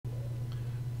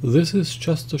This is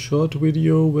just a short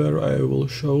video where I will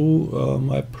show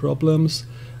my problems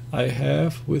I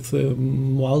have with the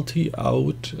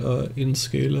multi-out in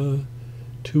Scalar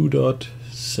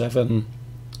 2.7.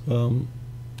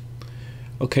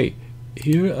 Okay,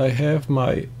 here I have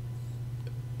my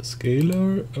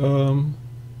Scalar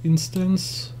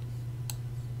instance,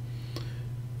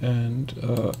 and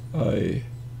I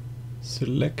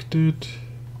selected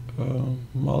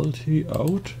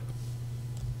multi-out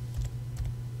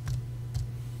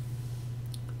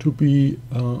to be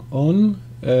on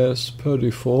as per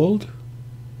default,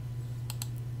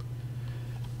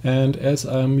 and as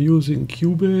I'm using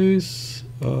Cubase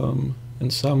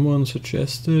and someone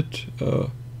suggested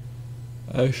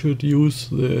I should use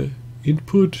the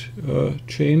input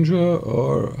changer,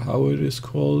 or how it is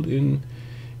called in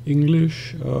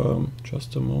English,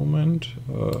 just a moment,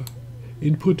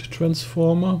 input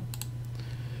transformer,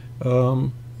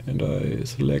 and I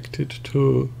selected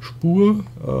to Spur,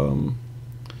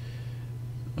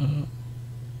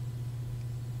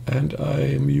 and I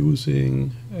am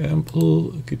using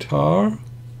ample guitar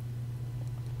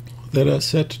that I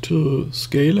set to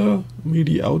Scalar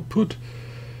MIDI output,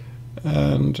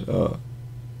 and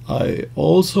I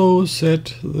also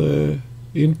set the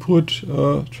input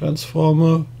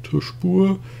transformer to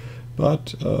Spur,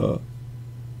 but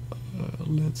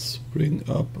let's bring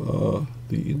up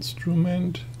the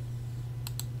instrument.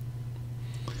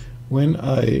 When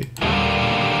I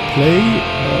play,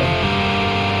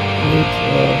 it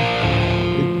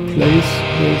plays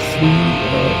the three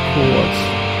chords,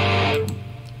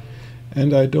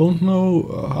 and I don't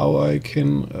know how I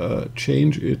can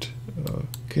change it.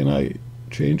 Can I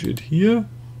change it here?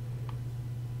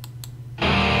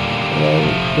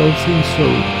 I don't think so.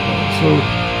 So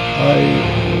I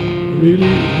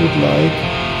really would like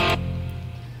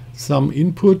some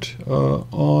input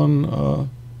on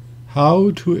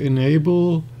how to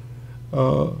enable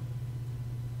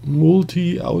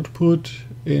multi-output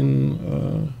in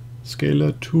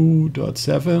Scalar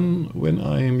 2.7 when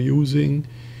I am using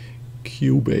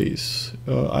Cubase.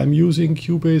 I'm using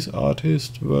Cubase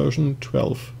Artist version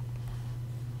 12.